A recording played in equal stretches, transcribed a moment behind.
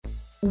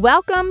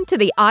Welcome to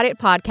the Audit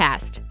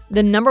Podcast,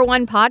 the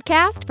 #1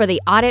 podcast for the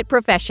audit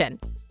profession.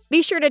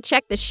 Be sure to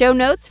check the show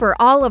notes for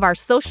all of our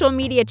social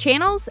media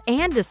channels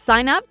and to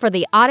sign up for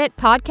the Audit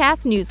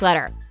Podcast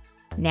newsletter.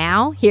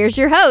 Now, here's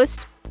your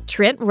host,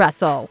 Trent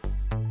Russell.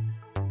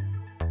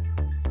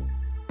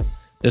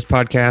 This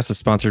podcast is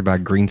sponsored by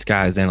Green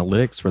Skies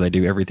Analytics, where they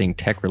do everything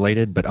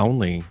tech-related, but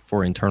only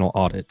for internal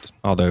audit.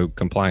 Although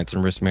compliance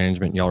and risk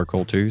management, y'all are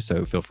cool too,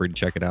 so feel free to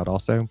check it out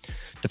also.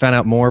 To find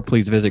out more,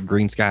 please visit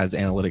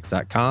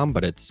greenskiesanalytics.com,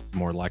 but it's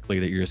more likely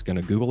that you're just going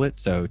to Google it.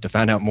 So to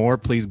find out more,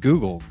 please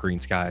Google Green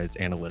Skies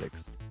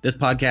Analytics. This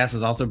podcast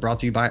is also brought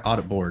to you by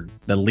Audit Board,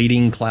 the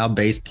leading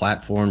cloud-based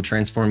platform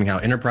transforming how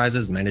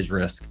enterprises manage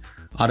risk.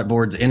 Audit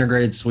Board's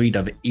integrated suite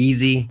of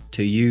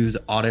easy-to-use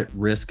audit,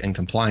 risk, and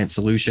compliance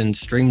solutions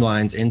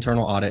streamlines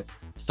internal audit,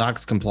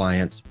 SOX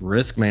compliance,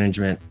 risk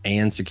management,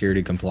 and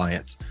security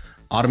compliance.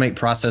 Automate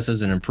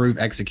processes and improve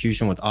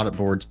execution with Audit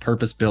Board's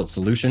purpose-built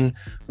solution,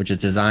 which is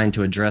designed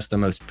to address the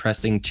most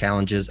pressing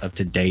challenges of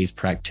today's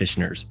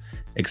practitioners.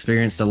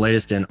 Experience the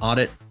latest in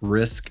audit,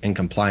 risk, and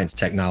compliance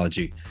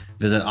technology.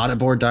 Visit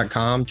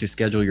auditboard.com to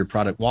schedule your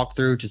product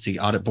walkthrough to see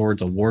Audit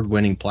Board's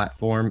award-winning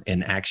platform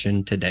in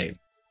action today.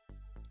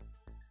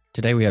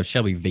 Today, we have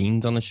Shelby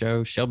Vignes on the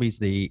show. Shelby's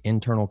the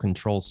internal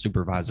controls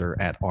supervisor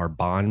at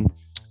Arbonne.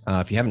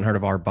 If you haven't heard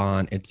of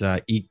Arbonne, it's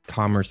an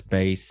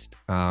e-commerce-based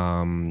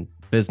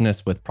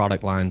business with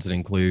product lines that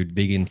include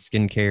vegan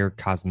skincare,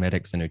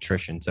 cosmetics, and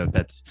nutrition. So if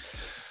that's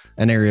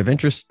an area of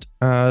interest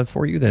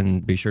for you,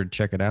 then be sure to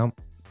check it out.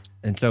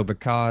 And so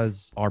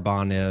because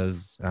Arbonne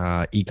is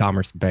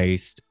e-commerce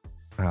based,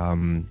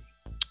 one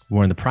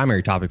of the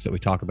primary topics that we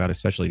talk about,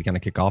 especially to kind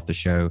of kick off the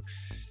show,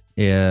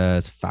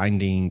 is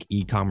finding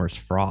e-commerce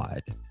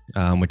fraud,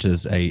 which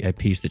is a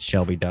piece that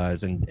Shelby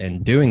does,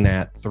 and doing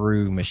that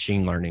through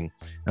machine learning.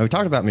 Now, we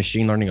talked about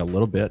machine learning a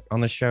little bit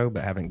on the show,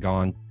 but haven't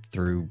gone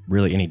through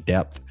really any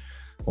depth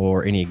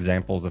or any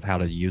examples of how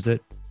to use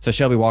it. So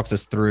Shelby walks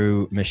us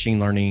through machine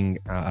learning,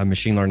 a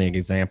machine learning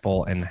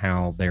example, and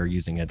how they're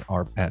using it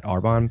at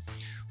Arbonne.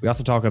 We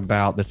also talk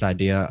about this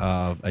idea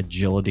of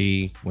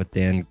agility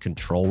within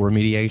control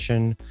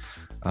remediation.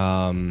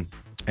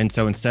 And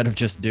so instead of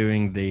just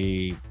doing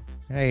the,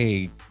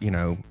 hey,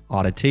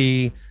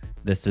 auditee,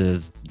 this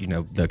is,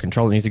 the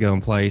control that needs to go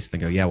in place. They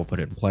go, yeah, we'll put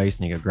it in place.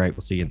 And you go, great,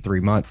 we'll see you in 3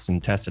 months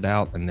and test it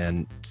out. And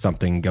then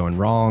something going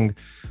wrong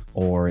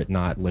or it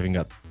not living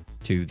up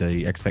to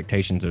the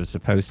expectations it was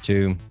supposed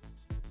to,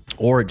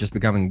 or it just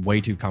becoming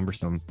way too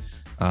cumbersome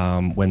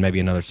when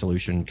maybe another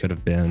solution could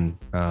have been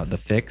the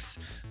fix.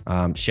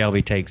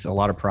 Shelby takes a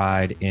lot of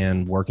pride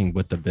in working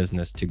with the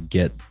business to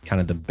get kind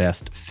of the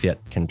best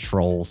fit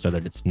control so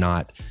that it's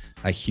not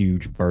a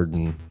huge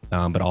burden,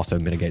 but also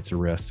mitigates the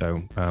risk.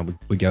 So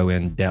we go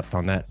in depth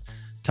on that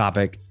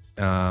topic,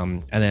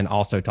 and then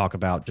also talk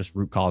about just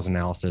root cause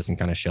analysis and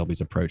kind of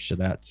Shelby's approach to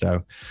that.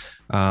 So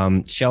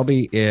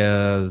Shelby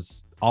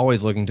is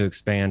always looking to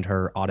expand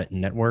her audit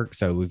network.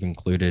 So we've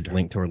included a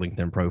link to her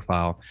LinkedIn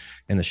profile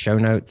in the show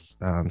notes.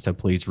 So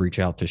please reach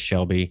out to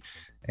Shelby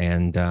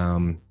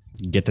and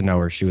get to know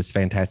her. She was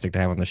fantastic to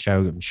have on the show.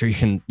 I'm sure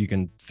you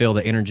can feel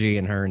the energy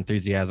and her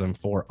enthusiasm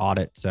for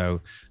audit. So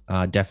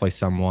definitely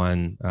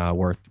someone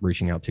worth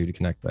reaching out to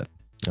connect with.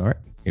 All right,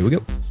 here we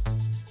go.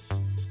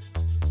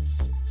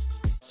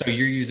 So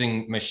you're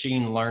using a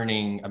machine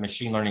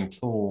learning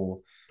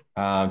tool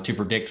to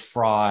predict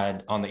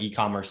fraud on the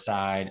e-commerce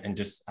side, and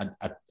just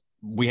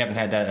we haven't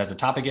had that as a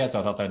topic yet, so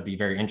I thought that'd be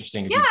very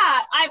interesting.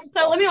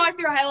 So let me walk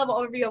through a high-level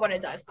overview of what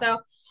it does. So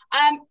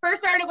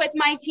first started with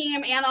my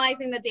team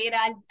analyzing the data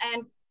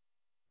and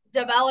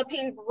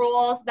developing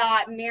rules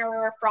that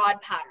mirror fraud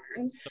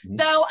patterns. Mm-hmm.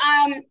 So,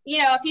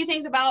 a few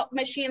things about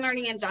machine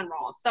learning in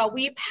general. So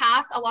we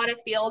pass a lot of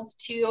fields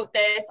to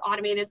this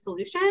automated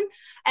solution,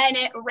 and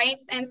it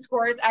ranks and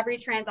scores every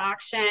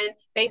transaction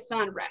based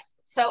on risk.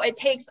 So it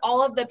takes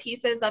all of the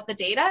pieces of the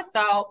data.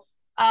 So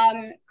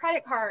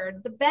credit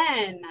card, the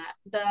BIN,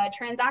 the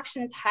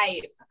transaction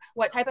type,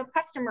 what type of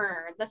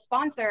customer, the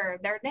sponsor,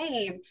 their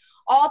name,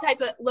 all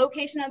types of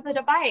location of the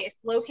device,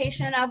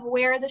 location of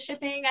where the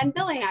shipping and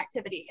billing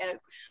activity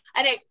is.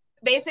 And it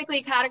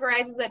basically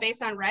categorizes it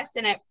based on risk,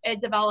 and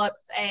it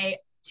develops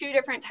two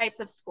different types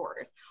of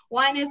scores.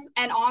 One is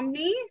an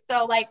omni,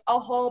 so like a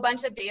whole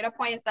bunch of data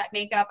points that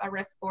make up a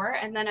risk score.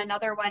 And then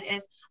another one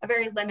is a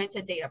very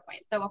limited data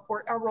point, so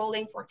a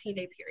rolling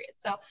 14-day period.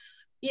 So,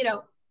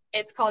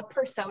 it's called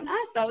persona.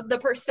 So the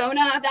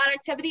persona of that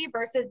activity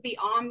versus the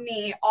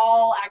omni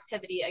all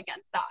activity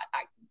against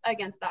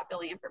that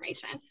billing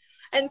information.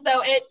 And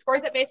so it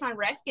scores it based on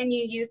risk, and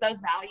you use those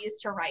values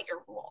to write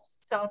your rules.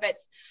 So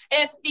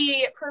if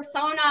the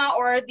persona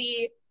or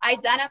the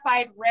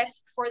identified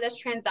risk for this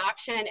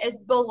transaction is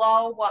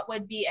below what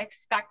would be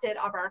expected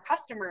of our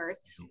customers,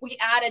 we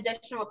add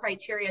additional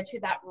criteria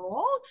to that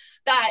rule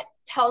that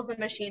tells the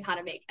machine how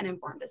to make an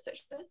informed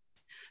decision.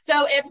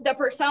 So if the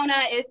persona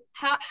is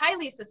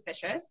highly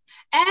suspicious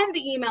and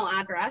the email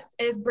address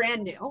is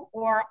brand new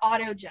or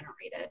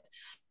auto-generated,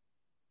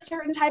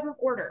 certain type of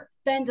order,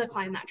 then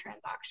decline that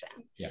transaction.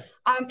 Yeah.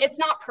 It's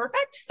not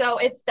perfect, so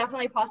it's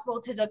definitely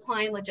possible to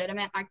decline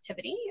legitimate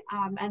activity,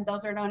 and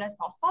those are known as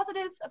false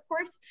positives, of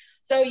course.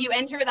 So you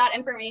enter that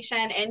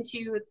information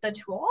into the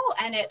tool,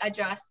 and it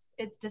adjusts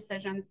its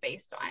decisions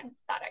based on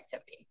that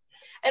activity.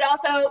 It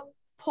also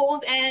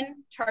pulls in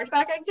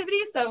chargeback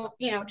activity. So,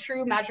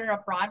 true measure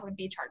of fraud would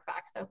be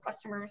chargeback. So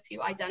customers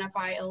who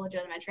identify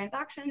illegitimate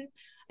transactions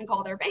and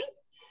call their bank.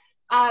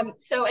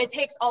 So it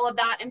takes all of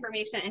that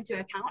information into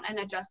account and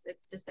adjusts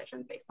its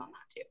decisions based on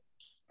that too.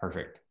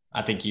 Perfect.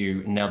 I think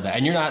you nailed that.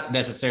 And you're not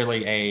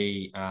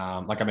necessarily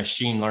like a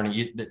machine learning.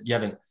 You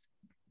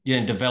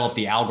didn't develop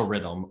the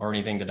algorithm or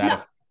anything to that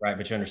effect, right?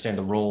 But you understand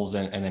the rules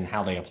and then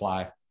how they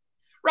apply.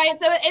 Right.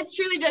 So it's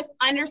truly just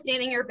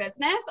understanding your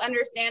business,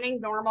 understanding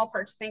normal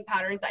purchasing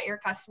patterns that your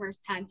customers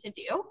tend to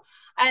do,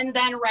 and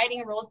then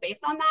writing rules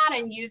based on that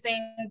and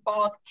using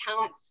both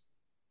counts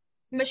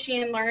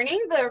machine learning,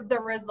 the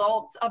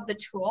results of the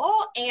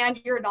tool, and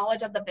your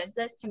knowledge of the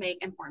business to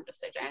make informed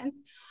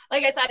decisions.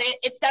 Like I said,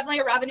 it's definitely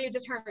a revenue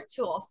deterrent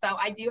tool. So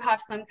I do have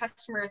some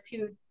customers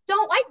who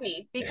don't like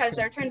me because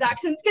their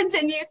transactions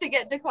continue to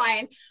get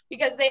declined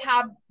because they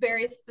have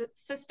very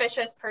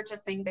suspicious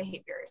purchasing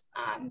behaviors.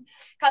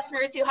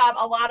 Customers who have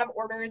a lot of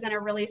orders in a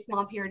really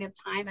small period of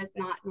time is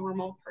not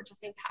normal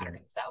purchasing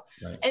patterns.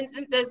 So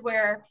instances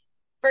where,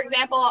 for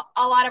example,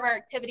 a lot of our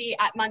activity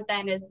at month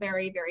end is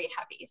very, very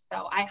heavy.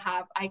 So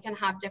I can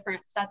have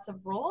different sets of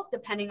rules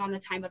depending on the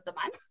time of the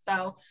month.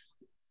 So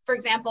for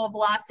example,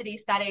 velocity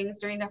settings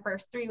during the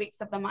first 3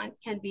 weeks of the month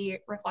can be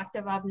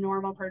reflective of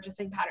normal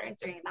purchasing patterns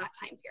during that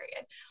time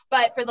period.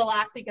 But for the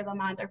last week of the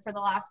month or for the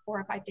last 4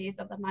 or 5 days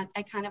of the month,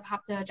 I kind of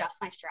have to adjust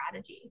my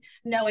strategy,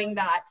 knowing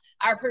that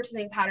our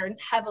purchasing patterns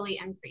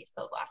heavily increase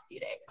those last few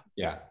days.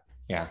 Yeah.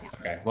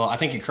 Okay. Well, I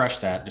think you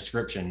crushed that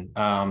description.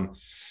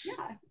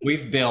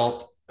 We've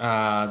built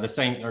the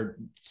same or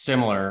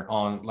similar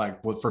on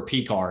for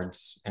P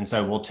cards. And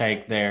so we'll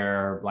take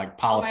their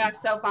policy. Oh my gosh,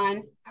 so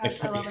fun.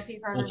 Gosh, I love a P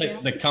card. We'll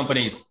take the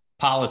company's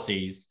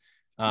policies,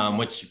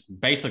 which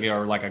basically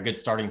are a good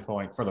starting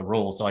point for the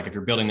rules. So if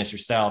you're building this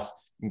yourself,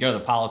 you can go to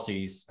the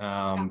policies,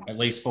 at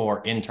least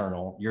for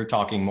internal. You're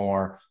talking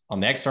more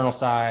on the external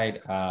side,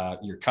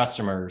 your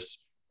customers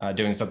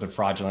doing something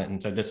fraudulent.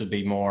 And so this would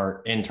be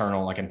more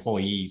internal, like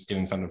employees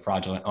doing something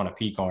fraudulent on a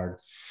P card.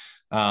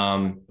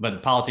 But the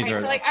policies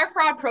are our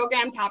fraud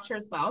program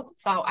captures both.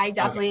 So I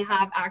definitely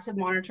have active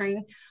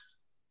monitoring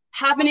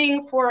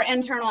happening for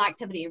internal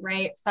activity,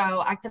 right? So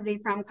activity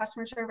from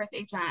customer service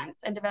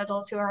agents,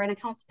 individuals who are in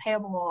accounts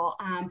payable,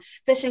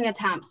 phishing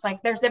attempts,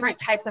 there's different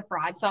types of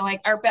fraud. So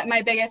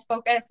my biggest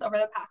focus over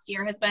the past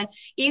year has been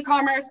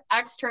e-commerce,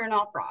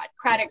 external fraud,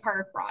 credit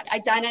card fraud,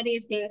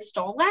 identities being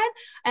stolen,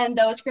 and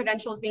those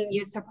credentials being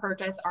used to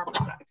purchase our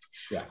products.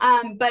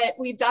 But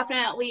we've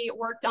definitely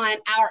worked on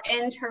our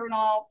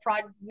internal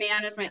fraud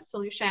management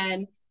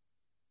solution.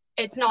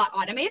 It's not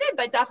automated,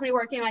 but definitely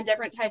working on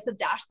different types of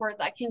dashboards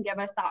that can give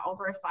us that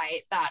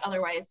oversight that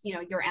otherwise,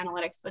 your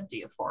analytics would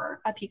do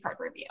for a P card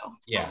review.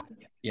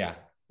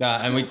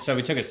 And we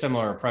took a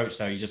similar approach.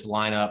 So you just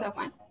line up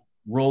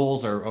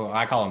rules, or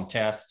I call them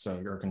tests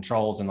or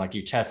controls, and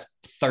you test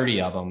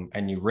 30 of them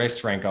and you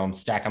risk rank them,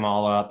 stack them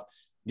all up,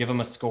 give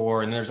them a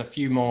score. And there's a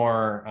few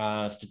more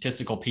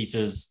statistical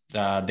pieces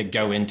that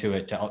go into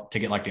it to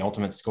get the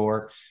ultimate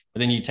score. But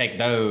then you take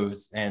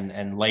those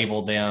and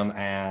label them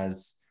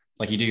as,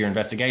 you do your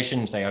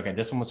investigation, say, okay,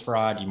 this one was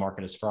fraud, you mark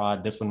it as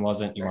fraud. This one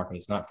wasn't, you mark it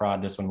as not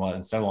fraud. This one was,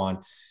 and so on.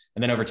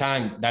 And then over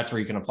time, that's where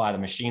you can apply the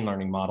machine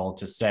learning model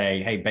to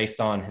say, hey,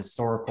 based on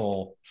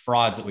historical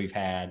frauds that we've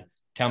had,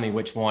 tell me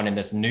which one in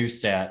this new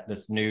set,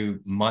 this new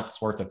month's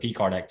worth of P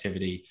card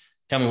activity,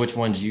 tell me which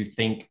ones you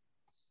think,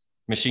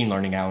 machine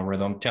learning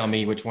algorithm, tell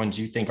me which ones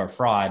you think are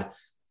fraud.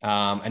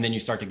 And then you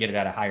start to get it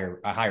at a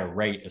higher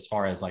rate as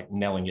far as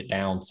nailing it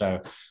down.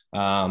 So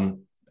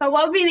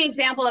what would be an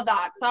example of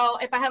that? So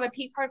if I have a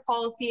P card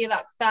policy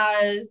that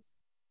says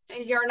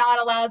you're not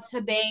allowed to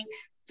bank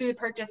food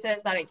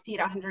purchases that exceed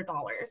 $100.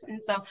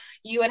 And so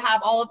you would have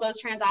all of those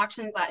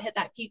transactions that hit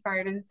that P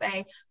card and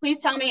say, please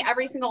tell me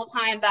every single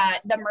time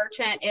that the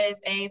merchant is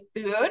a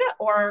food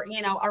or,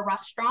 a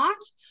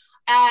restaurant,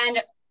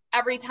 and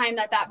every time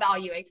that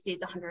value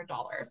exceeds $100,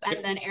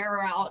 and then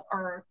error out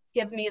or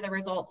give me the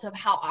results of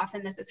how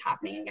often this is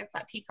happening against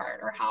that P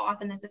card, or how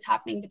often this is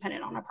happening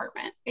dependent on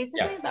apartment.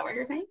 Basically, is that what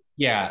you're saying?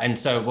 Yeah. And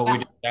so what we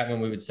did that when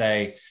we would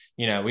say,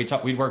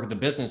 we'd work with the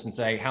business and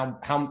say,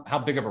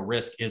 how big of a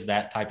risk is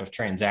that type of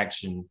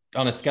transaction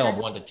on a scale of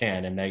 1 to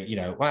 10? And they,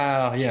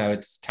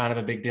 it's kind of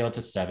a big deal. It's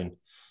a 7.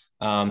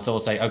 So we'll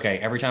say, okay,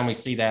 every time we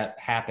see that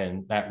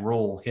happen, that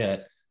rule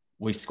hit,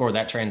 we score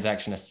that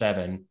transaction a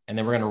 7, and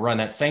then we're going to run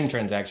that same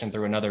transaction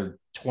through another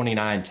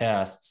 29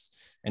 tests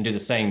and do the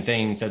same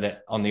thing, so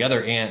that on the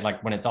other end,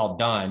 when it's all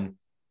done,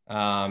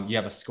 you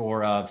have a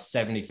score of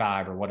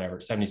 75 or whatever,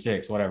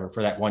 76, whatever,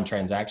 for that one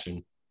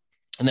transaction.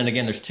 And then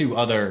again, there's 2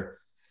 other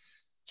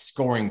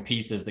scoring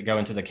pieces that go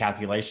into the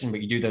calculation,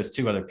 but you do those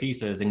 2 other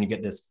pieces and you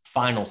get this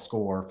final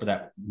score for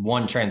that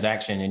one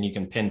transaction, and you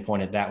can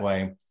pinpoint it that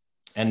way.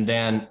 And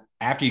then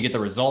after you get the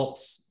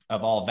results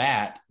of all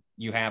that,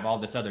 you have all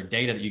this other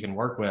data that you can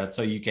work with,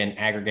 so you can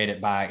aggregate it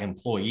by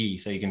employee.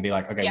 So you can be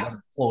like, okay, what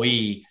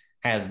employee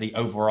has the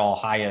overall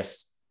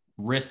highest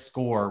risk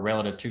score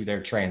relative to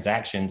their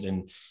transactions,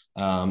 and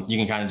you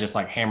can kind of just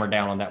like hammer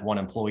down on that one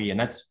employee, and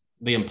that's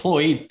the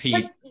employee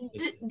piece.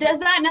 Does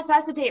that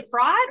necessitate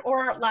fraud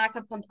or lack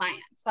of compliance?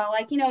 So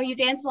like, you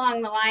dance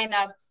along the line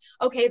of,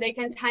 okay, they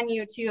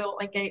continue to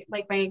like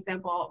my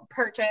example,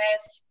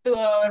 purchase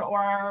food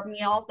or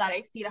meals that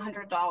exceed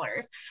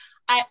 $100.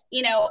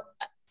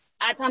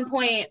 At some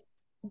point,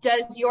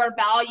 does your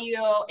value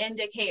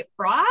indicate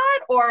fraud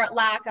or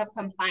lack of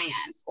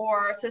compliance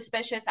or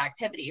suspicious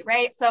activity,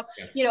 right? So,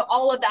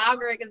 all of the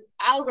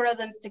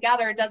algorithms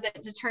together, does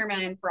it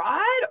determine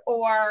fraud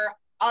or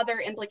other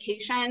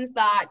implications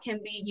that can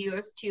be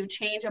used to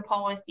change a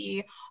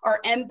policy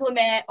or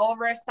implement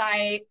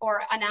oversight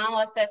or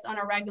analysis on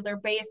a regular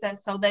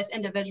basis so this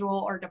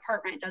individual or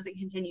department doesn't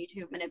continue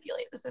to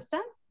manipulate the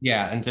system?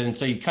 Yeah, and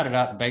so you cut it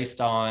up based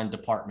on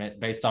department,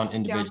 based on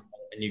individual,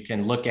 and you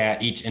can look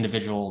at each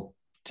individual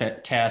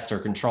test or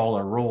control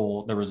or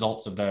rule, the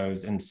results of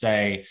those, and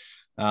say,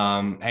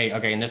 hey,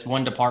 okay, in this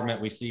one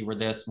department, we see where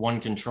this one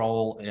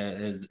control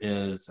is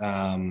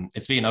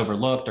it's being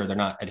overlooked, or they're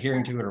not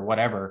adhering to it, or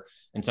whatever.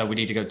 And so we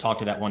need to go talk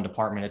to that one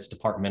department. It's a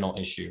departmental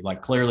issue.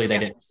 Like clearly they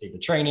didn't receive the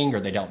training, or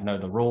they don't know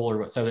the rule,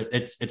 or so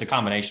it's a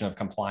combination of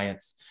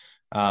compliance.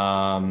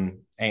 And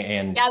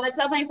that's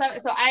definitely something.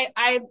 So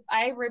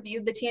I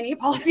reviewed the T&E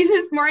policy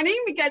this morning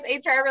because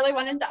HR really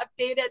wanted to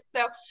update it.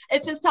 So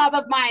it's just top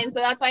of mind. So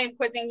that's why I'm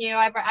quizzing you.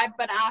 I've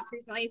been asked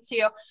recently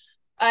to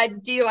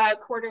do a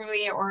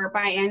quarterly or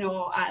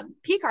biannual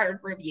P card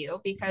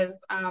review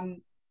because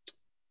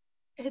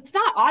it's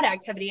not odd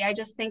activity. I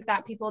just think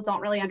that people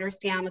don't really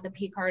understand what the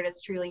P card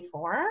is truly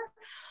for.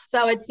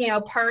 So it's,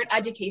 part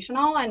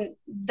educational and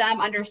them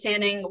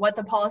understanding what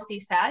the policy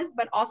says,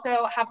 but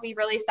also have we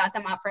really set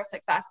them up for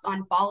success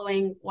on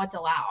following what's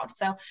allowed?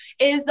 So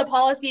is the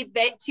policy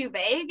too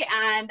vague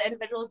and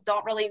individuals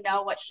don't really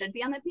know what should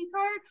be on the P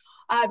card?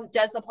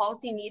 Does the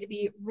policy need to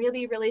be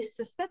really, really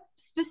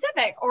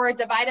specific or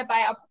divided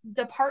by a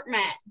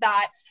department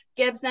that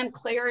gives them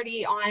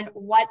clarity on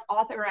what's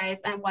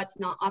authorized and what's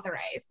not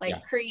authorized?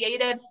 Like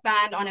creative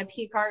spend on a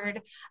P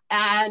card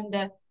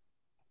and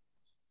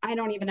I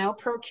don't even know,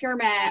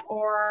 procurement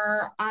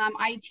or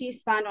IT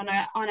spend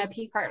on a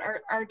P card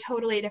are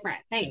totally different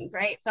things,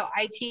 right? So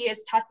IT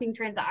is testing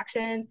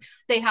transactions.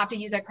 They have to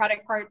use a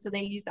credit card. So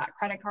they use that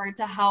credit card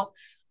to help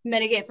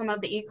mitigate some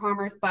of the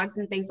e-commerce bugs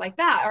and things like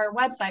that, or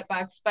website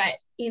bugs. But,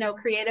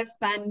 creative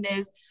spend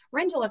is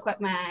rental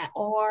equipment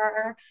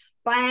or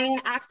buying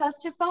access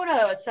to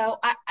photos. So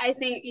I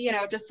think,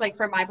 just like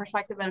from my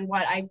perspective and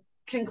what I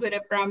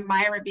concluded from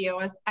my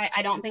review is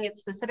I don't think it's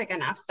specific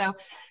enough. So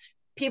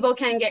people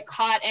can get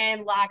caught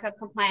in lack of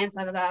compliance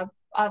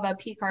of a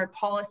P card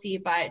policy,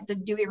 but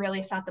do we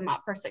really set them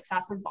up for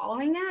success in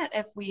following it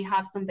if we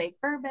have some vague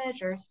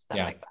verbiage or stuff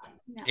like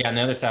that? Yeah, and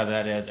the other side of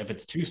that is if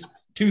it's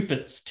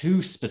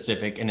too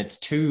specific and it's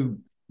too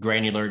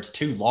granular, it's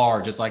too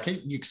large. It's like,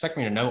 hey, you expect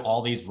me to know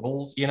all these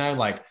rules,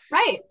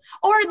 right?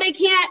 Or they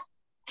can't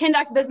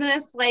conduct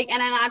business like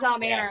in an agile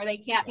manner. They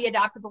can't be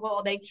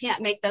adaptable. They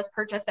can't make those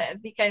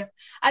purchases because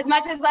as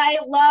much as I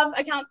love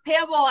accounts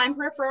payable, I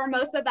prefer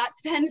most of that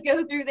spend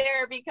go through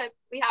there because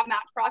we have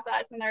match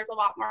process and there's a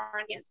lot more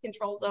enhanced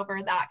controls over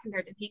that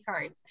compared to P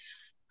cards.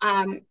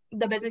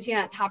 The business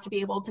units have to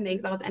be able to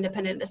make those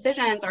independent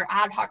decisions or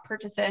ad hoc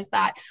purchases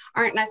that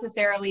aren't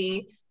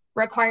necessarily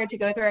required to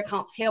go through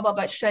accounts payable,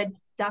 but should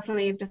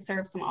definitely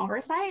deserve some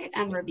oversight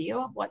and review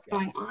of what's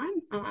going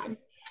on.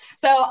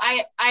 So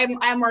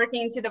I'm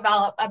working to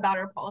develop a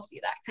better policy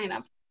that kind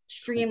of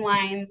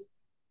streamlines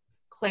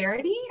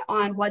clarity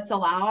on what's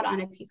allowed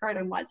on a P card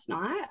and what's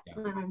not.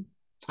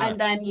 And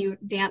then you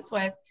dance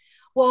with,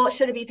 well,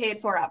 should it be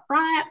paid for up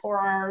front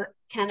or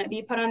can it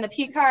be put on the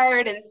P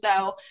card? And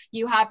so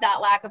you have that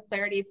lack of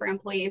clarity for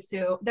employees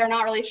who they're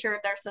not really sure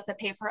if they're supposed to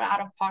pay for it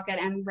out of pocket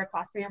and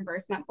request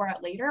reimbursement for it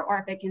later, or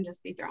if it can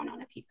just be thrown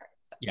on a P card.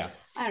 So,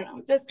 I don't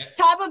know, just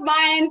top of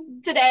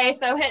mind today.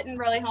 So hitting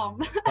really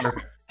home.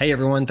 Hey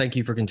everyone, thank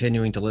you for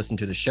continuing to listen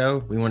to the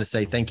show. We want to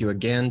say thank you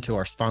again to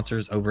our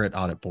sponsors over at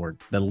Audit Board,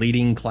 the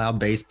leading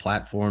cloud-based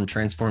platform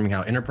transforming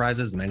how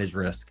enterprises manage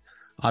risk.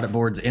 Audit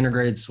Board's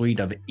integrated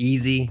suite of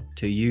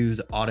easy-to-use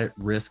audit,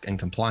 risk, and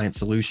compliance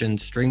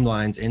solutions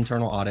streamlines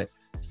internal audit,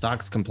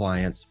 SOX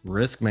compliance,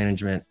 risk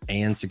management,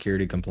 and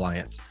security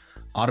compliance.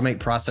 Automate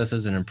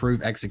processes and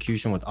improve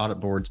execution with Audit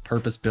Board's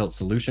purpose-built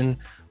solution,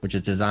 which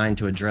is designed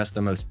to address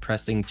the most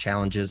pressing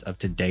challenges of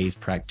today's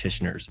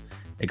practitioners.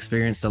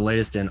 Experience the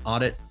latest in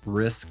audit,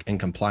 risk, and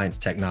compliance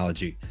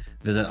technology.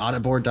 Visit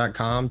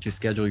auditboard.com to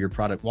schedule your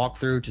product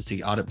walkthrough to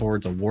see Audit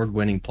Board's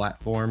award-winning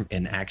platform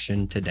in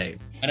action today.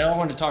 I know I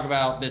wanted to talk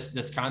about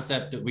this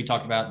concept that we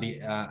talked about, the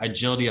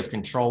agility of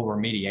control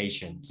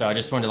remediation. So I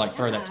just wanted to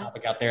throw that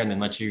topic out there and then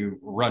let you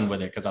run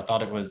with it because I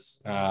thought it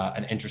was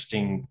an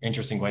interesting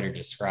way to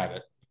describe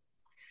it.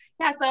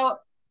 Yeah, so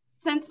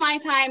since my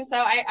time, so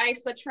I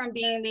switched from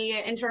being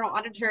the internal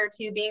auditor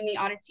to being the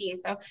auditee.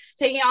 So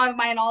taking all of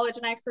my knowledge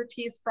and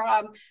expertise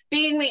from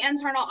being the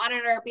internal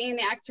auditor, being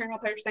the external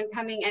person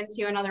coming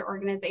into another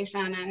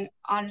organization and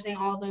auditing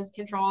all of those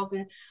controls.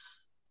 And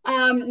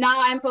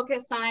now I'm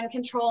focused on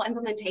control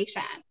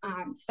implementation.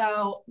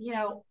 So, you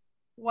know,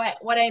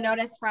 what I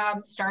noticed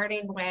from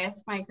starting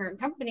with my current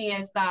company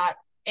is that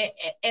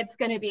it's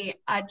going to be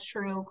a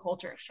true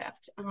culture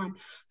shift.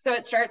 So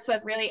it starts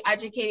with really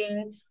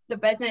educating the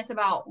business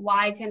about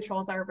why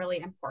controls are really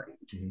important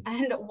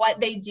and what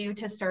they do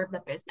to serve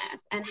the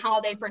business and how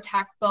they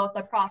protect both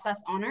the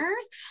process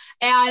owners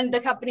and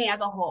the company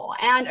as a whole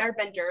and our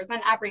vendors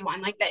and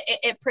everyone. Like that,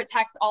 it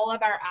protects all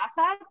of our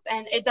assets,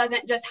 and it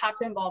doesn't just have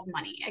to involve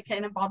money. It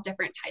can involve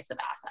different types of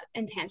assets,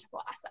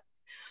 intangible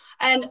assets.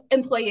 And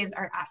employees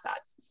are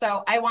assets.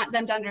 So I want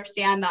them to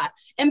understand that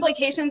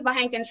implications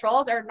behind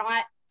controls are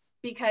not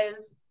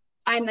because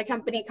I'm the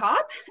company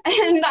cop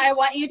and I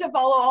want you to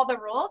follow all the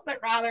rules, but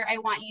rather I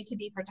want you to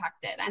be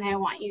protected and I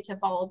want you to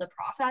follow the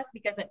process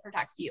because it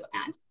protects you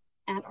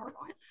and our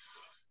client.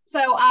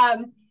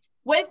 So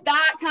with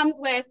that comes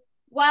with,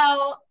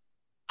 well,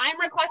 I'm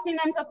requesting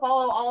them to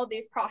follow all of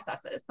these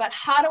processes, but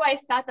how do I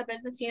set the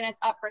business units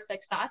up for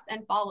success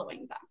and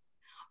following them?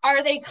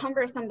 Are they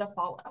cumbersome to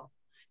follow?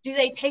 Do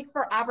they take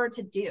forever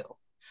to do?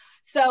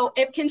 So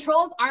if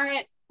controls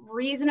aren't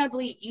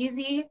reasonably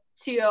easy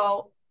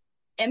to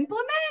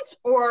implement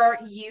or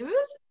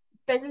use,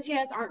 business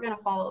units aren't going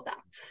to follow them.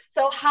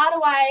 So how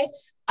do I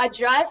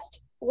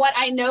adjust what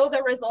I know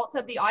the results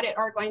of the audit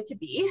are going to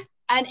be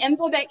and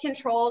implement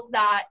controls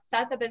that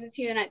set the business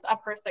units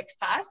up for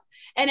success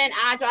in an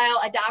agile,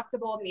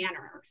 adaptable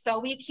manner? So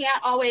we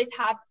can't always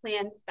have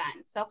planned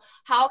spend. So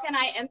how can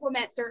I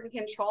implement certain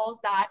controls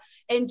that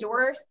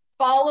endorse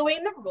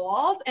following the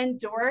rules,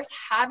 endorse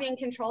having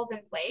controls in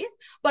place,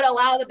 but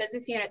allow the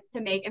business units to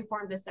make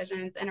informed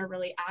decisions in a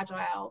really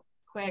agile,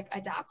 quick,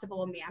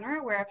 adaptable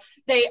manner where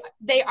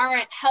they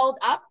aren't held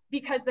up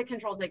because the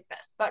controls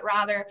exist, but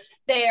rather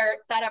they are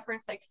set up for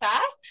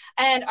success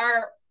and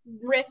our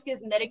risk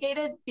is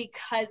mitigated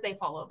because they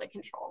follow the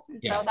controls.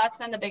 And so that's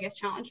been the biggest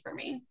challenge for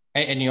me.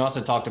 And you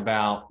also talked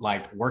about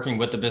like working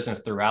with the business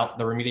throughout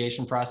the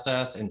remediation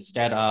process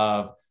instead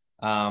of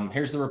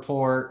here's the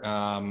report.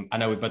 I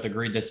know we both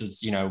agreed this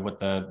is, you know, what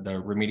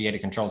the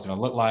remediated control is going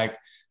to look like.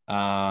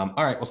 All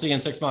right, we'll see you in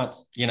 6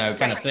 months, you know,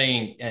 kind of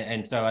thing.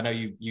 And so I know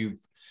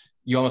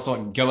you almost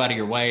like go out of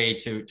your way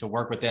to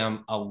work with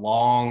them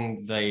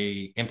along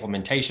the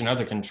implementation of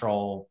the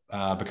control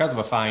because of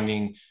a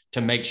finding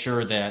to make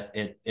sure that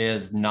it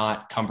is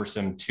not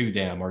cumbersome to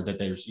them or that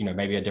there's, you know,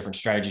 maybe a different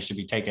strategy should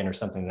be taken or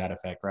something to that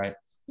effect, right?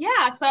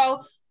 Yeah.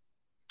 So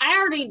I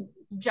already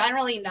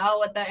generally know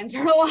what the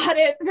internal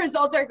audit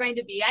results are going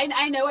to be.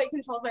 I know what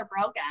controls are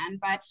broken,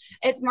 but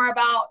it's more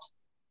about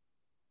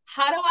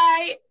how do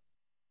I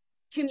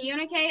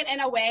communicate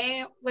in a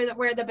way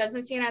where the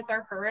business units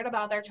are heard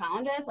about their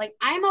challenges. Like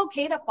I'm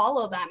okay to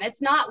follow them.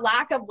 It's not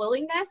lack of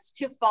willingness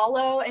to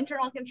follow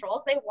internal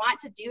controls. They want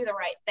to do the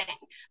right thing.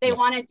 They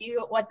want to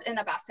do what's in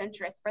the best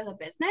interest for the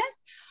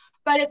business.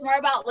 But it's more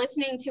about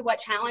listening to what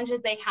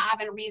challenges they have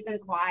and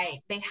reasons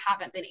why they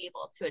haven't been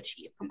able to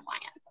achieve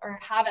compliance or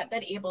haven't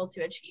been able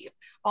to achieve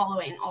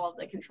following all of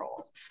the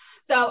controls.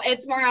 So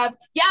it's more of,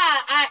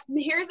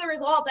 here's the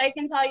result. I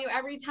can tell you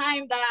every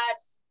time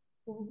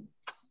that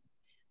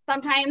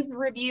sometimes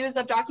reviews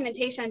of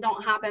documentation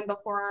don't happen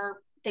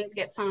before things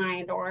get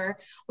signed, or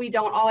we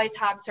don't always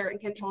have certain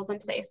controls in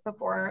place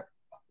before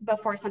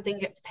something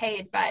gets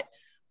paid. But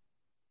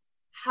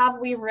have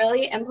we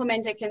really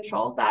implemented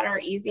controls that are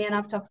easy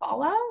enough to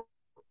follow?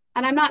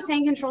 And I'm not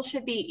saying controls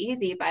should be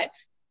easy, but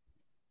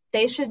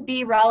they should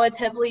be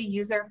relatively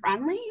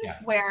user-friendly,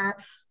 where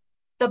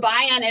the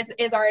buy-in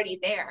is already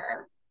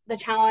there. The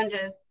challenge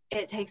is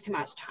it takes too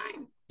much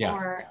time,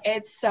 or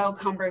it's so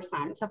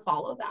cumbersome to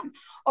follow them,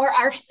 or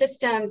our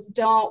systems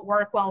don't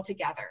work well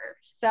together.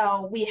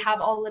 So we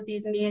have all of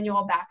these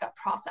manual backup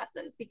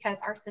processes because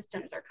our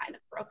systems are kind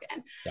of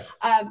broken.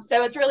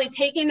 So it's really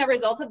taking the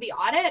results of the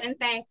audit and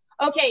saying,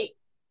 okay,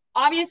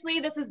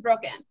 obviously this is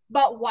broken,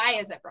 but why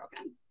is it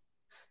broken?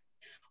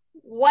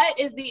 What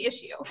is the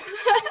issue?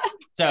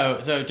 So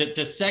to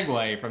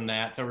segue from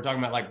that, so we're talking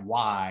about like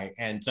why.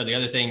 And so the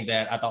other thing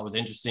that I thought was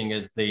interesting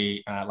is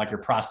the like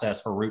your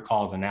process for root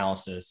cause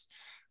analysis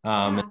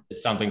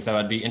is something. So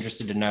I'd be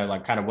interested to know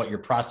like kind of what your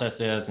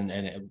process is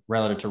and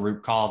relative to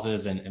root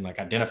causes and like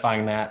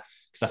identifying that.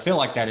 Because I feel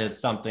like that is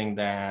something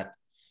that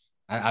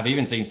I've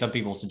even seen some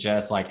people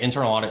suggest like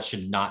internal audit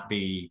should not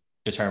be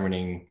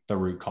determining the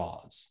root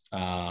cause.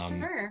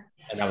 Sure.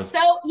 And that was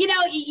so, you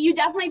know, you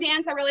definitely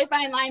dance a really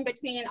fine line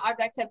between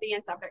objectivity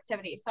and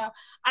subjectivity. So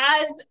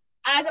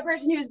as a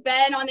person who's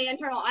been on the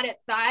internal audit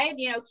side,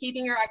 you know,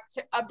 keeping your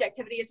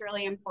objectivity is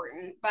really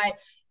important, but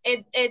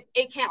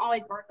it can't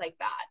always work like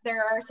that.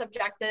 There are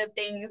subjective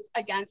things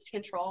against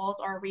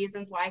controls or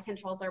reasons why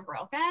controls are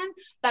broken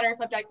that are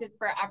subjective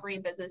for every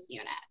business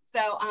unit. So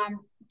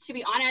to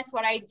be honest,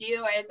 what I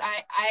do is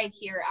I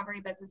hear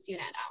every business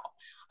unit out.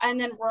 and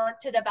then work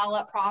to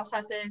develop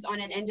processes on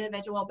an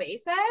individual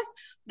basis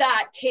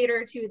that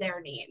cater to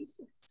their needs.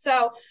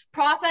 So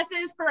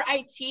processes for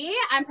IT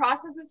and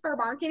processes for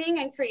marketing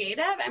and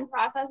creative and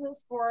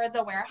processes for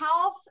the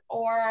warehouse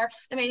or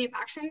the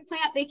manufacturing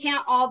plant, they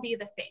can't all be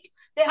the same.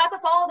 They have to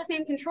follow the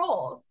same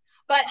controls,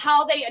 but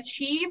how they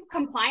achieve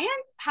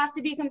compliance has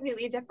to be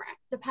completely different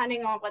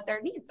depending on what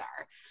their needs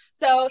are.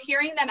 So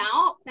hearing them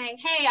out saying,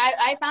 hey,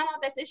 I found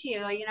out this issue,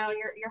 you know,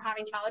 you're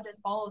having challenges,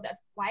 follow this.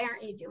 Why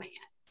aren't you doing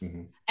it?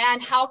 Mm-hmm.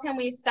 And how can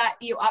we set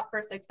you up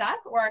for success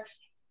or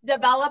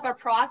develop a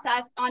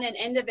process on an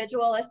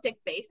individualistic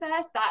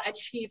basis that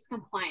achieves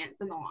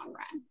compliance in the long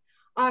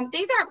run?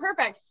 Things aren't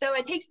perfect. So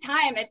it takes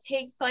time. It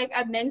takes like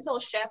a mental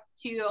shift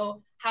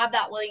to have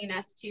that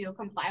willingness to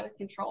comply with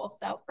controls.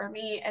 So for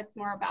me, it's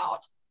more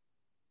about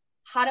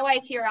how do I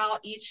hear out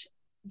each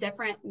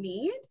different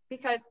need?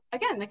 Because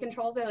again, the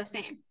controls are the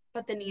same,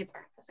 but the needs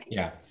aren't the same.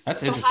 Yeah,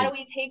 that's interesting. So how do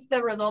we take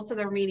the results of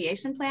the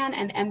remediation plan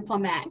and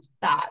implement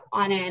that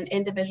on an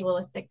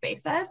individualistic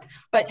basis,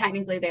 but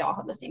technically they all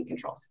have the same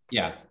controls?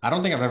 Yeah, I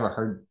don't think I've ever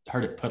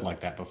heard it put like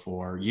that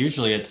before.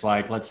 Usually it's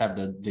like, let's have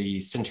the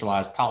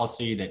centralized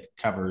policy that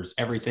covers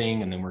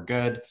everything and then we're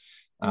good.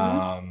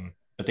 Mm-hmm.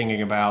 But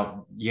thinking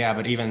about,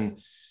 but even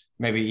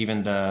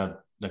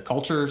the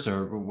cultures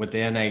or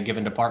within a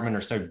given department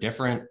are so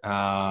different.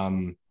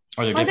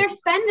 Or their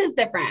spend is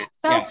different.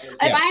 So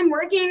if I'm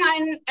working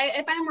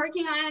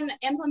on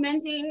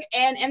implementing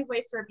an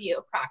invoice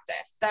review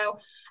practice, so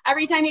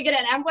every time you get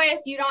an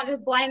invoice, you don't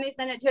just blindly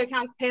send it to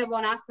accounts payable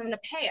and ask them to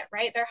pay it,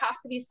 right? There has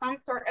to be some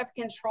sort of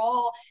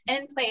control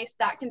in place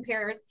that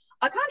compares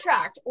a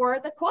contract or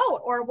the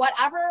quote or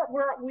whatever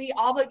we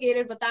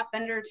obligated with that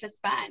vendor to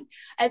spend.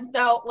 And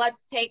so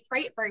let's take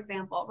freight, for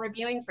example,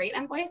 reviewing freight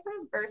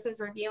invoices versus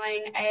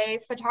reviewing a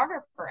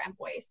photographer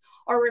invoice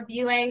or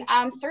reviewing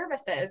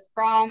services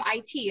from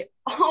IT.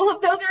 All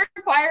of those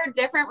require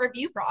different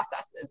review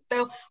processes.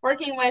 So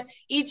working with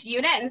each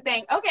unit and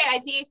saying, okay,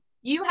 IT,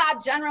 you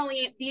have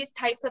generally these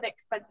types of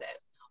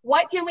expenses.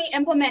 What can we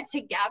implement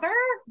together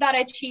that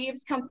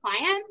achieves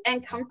compliance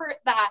and comfort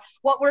that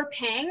what we're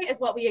paying is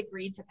what we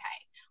agreed to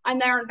pay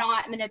and they're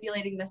not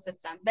manipulating the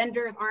system.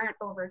 Vendors aren't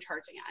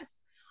overcharging us.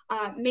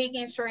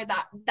 Making sure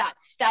that that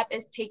step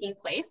is taking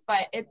place,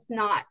 but it's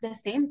not the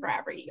same for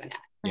every unit,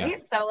 right? Yeah.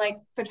 So like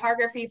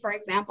photography, for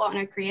example, and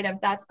a creative,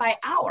 that's by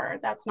hour,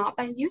 that's not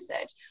by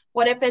usage.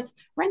 What if it's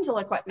rental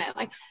equipment?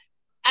 Like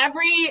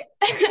every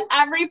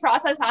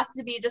process has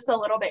to be just a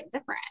little bit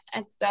different.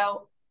 And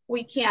so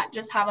we can't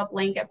just have a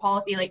blanket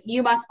policy like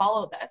you must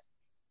follow this.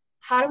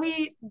 How do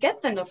we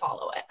get them to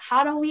follow it?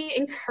 How do we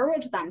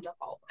encourage them to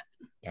follow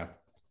it? Yeah,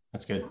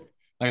 that's good.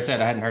 Like I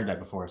said, I hadn't heard that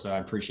before, so I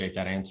appreciate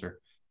that answer.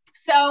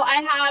 So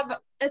I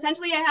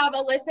have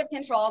a list of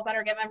controls that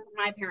are given from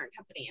my parent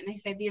company, and they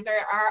say these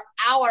are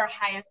our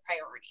highest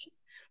priority.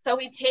 So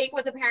we take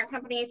what the parent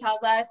company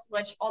tells us,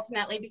 which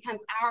ultimately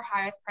becomes our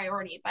highest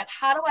priority. But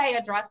how do I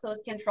address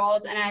those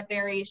controls in a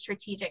very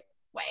strategic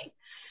way?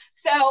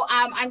 So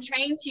I'm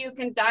trying to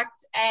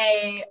conduct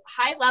a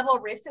high-level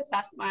risk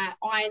assessment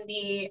on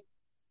the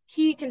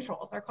key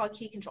controls. They're called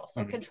key controls.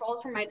 So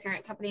controls from my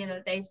parent company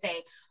that they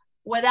say,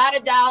 without a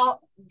doubt,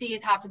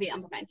 these have to be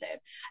implemented.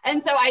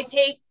 And so I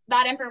take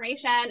that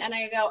information and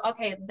I go,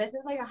 okay, this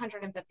is like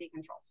 150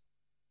 controls.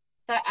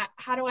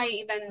 How do I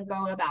even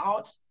go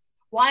about,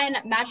 one,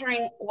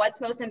 measuring what's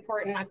most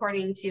important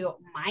according to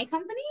my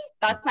company?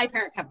 That's my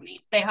parent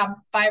company. They have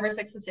 5 or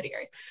 6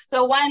 subsidiaries.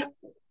 So one,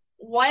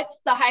 what's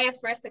the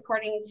highest risk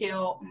according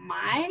to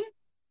my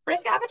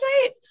risk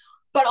appetite,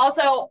 but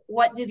also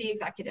what do the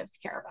executives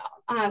care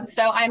about?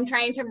 So I'm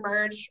trying to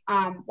merge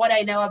what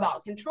I know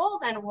about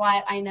controls and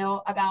what I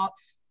know about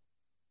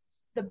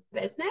the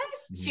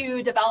business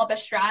to develop a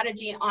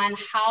strategy on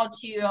how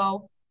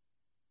to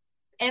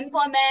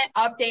implement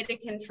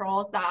updated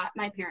controls that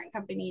my parent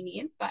company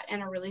needs, but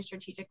in a really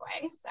strategic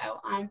way.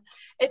 So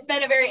it's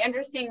been a very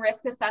interesting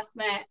risk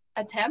assessment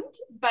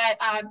attempt, but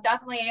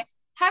definitely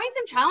having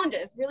some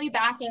challenges, really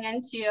backing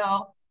into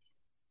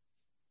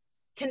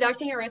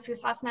conducting a risk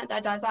assessment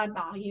that does add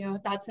value,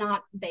 that's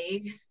not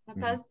vague, that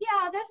says,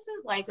 yeah, this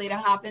is likely to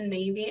happen,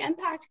 maybe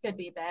impact could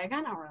be big,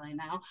 I don't really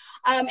know.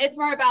 It's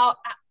more about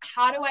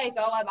how do I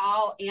go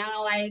about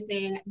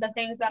analyzing the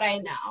things that I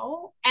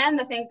know and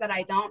the things that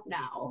I don't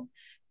know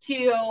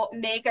to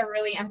make a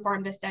really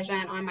informed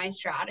decision on my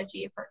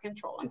strategy for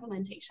control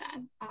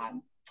implementation.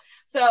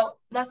 So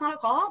that's not a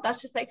call out.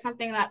 That's just like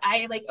something that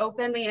I like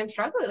openly am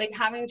struggling, like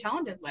having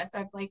challenges with.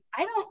 I'm like,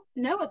 I don't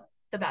know what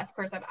the best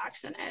course of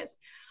action is.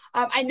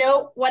 I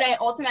know what I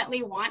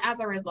ultimately want as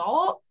a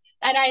result,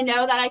 and I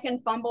know that I can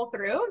fumble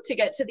through to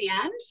get to the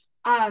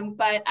end,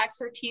 but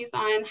expertise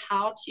on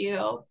how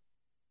to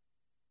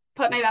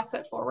put my best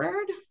foot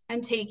forward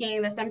and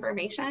taking this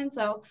information.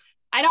 So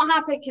I don't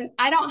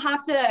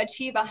have to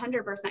achieve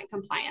 100%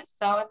 compliance.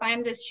 So if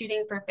I'm just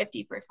shooting for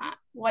 50%,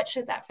 what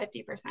should that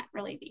 50%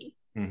 really be?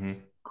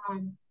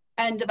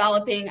 And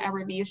developing a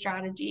review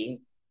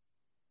strategy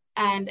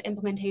and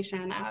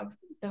implementation of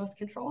those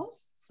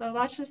controls. So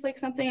that's just like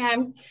something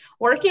I'm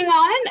working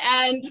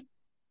on, and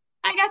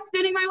I guess,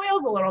 spinning my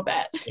wheels a little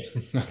bit.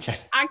 Okay.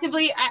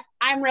 Actively,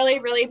 I'm really,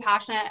 really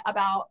passionate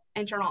about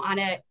internal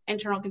audit,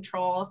 internal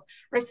controls,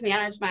 risk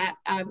management.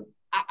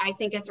 I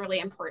think it's really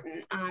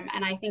important.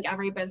 And I think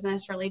every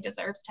business really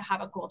deserves to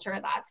have a culture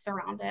that's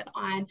surrounded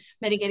on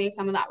mitigating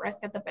some of that risk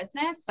at the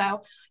business.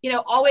 So,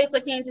 always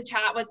looking to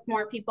chat with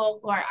more people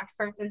who are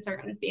experts in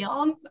certain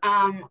fields.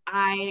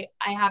 I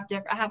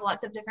have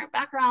lots of different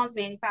backgrounds,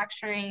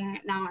 manufacturing.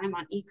 Now I'm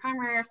on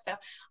e-commerce. So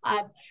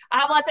I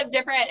have lots of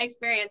different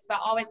experience, but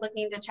always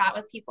looking to chat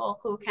with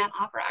people who can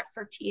offer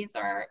expertise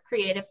or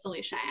creative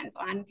solutions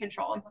on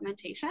control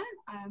implementation.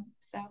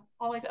 So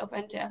always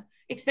open to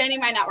expanding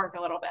my network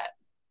a little bit.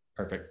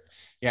 Perfect.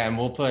 Yeah, and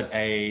we'll put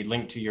a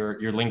link to your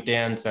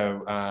LinkedIn.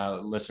 So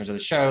listeners of the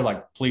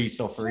show, please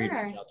feel free to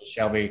reach out to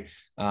Shelby.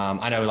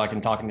 I know,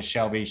 in talking to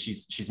Shelby,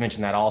 she's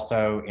mentioned that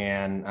also,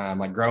 and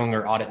growing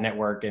her audit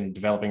network and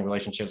developing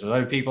relationships with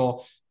other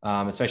people,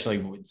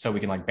 especially so we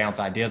can bounce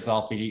ideas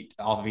off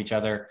of each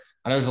other.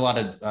 I know there's a lot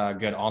of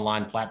good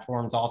online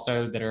platforms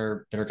also that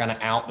are kind of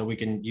out that we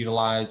can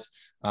utilize.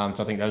 So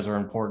I think those are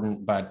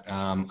important, but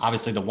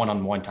obviously the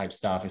one-on-one type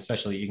stuff,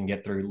 especially you can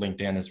get through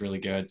LinkedIn, is really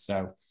good.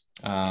 So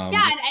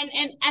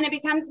and it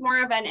becomes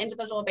more of an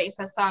individual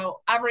basis.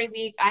 So every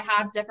week I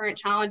have different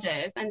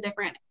challenges and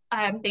different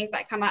things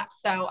that come up.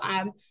 So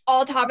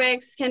all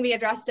topics can be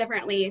addressed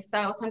differently.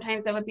 So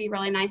sometimes it would be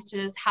really nice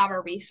to just have a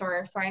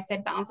resource where I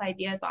could bounce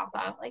ideas off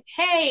of,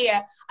 hey,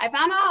 I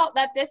found out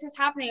that this is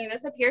happening.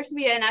 This appears to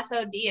be an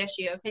SOD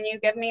issue. Can you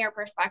give me your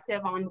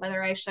perspective on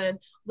whether I should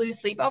lose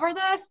sleep over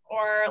this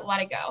or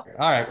let it go?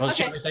 All right. Well,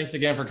 okay. Shelby, thanks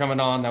again for coming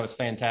on. That was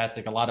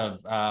fantastic. A lot of,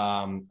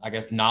 I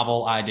guess,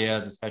 novel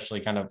ideas,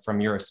 especially kind of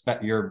from your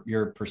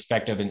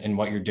perspective and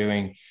what you're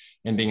doing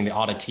and being the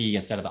auditee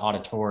instead of the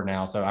auditor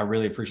now. So I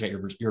really appreciate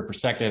your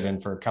perspective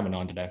and for coming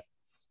on today.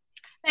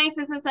 Thanks.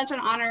 This is such an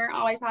honor.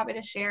 Always happy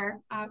to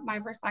share my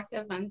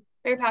perspective. I'm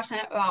very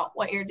passionate about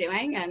what you're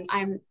doing, and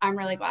I'm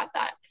really glad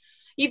that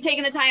you've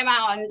taken the time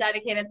out and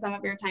dedicated some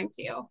of your time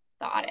to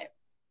the audit.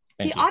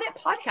 Thank you. Audit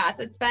podcast.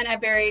 It's been a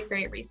very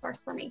great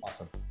resource for me.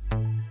 Awesome.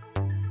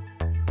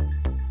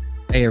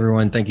 Hey,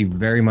 everyone. Thank you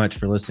very much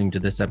for listening to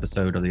this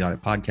episode of the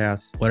Audit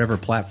Podcast. Whatever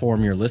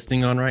platform you're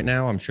listening on right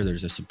now, I'm sure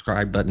there's a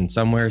subscribe button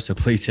somewhere, so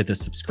please hit the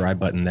subscribe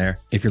button there.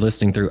 If you're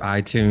listening through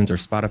iTunes or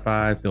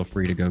Spotify, feel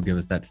free to go give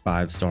us that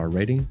 5-star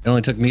rating. It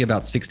only took me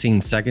about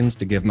 16 seconds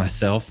to give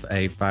myself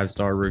a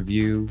 5-star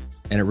review,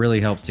 and it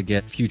really helps to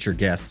get future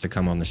guests to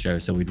come on the show,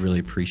 so we'd really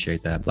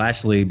appreciate that.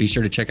 Lastly, be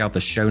sure to check out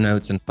the show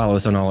notes and follow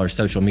us on all our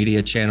social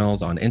media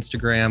channels on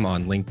Instagram,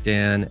 on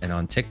LinkedIn, and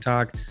on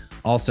TikTok.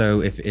 Also,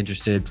 if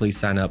interested, please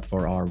sign up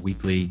for our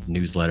weekly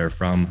newsletter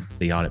from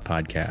the Audit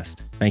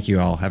Podcast. Thank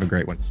you all. Have a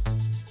great one.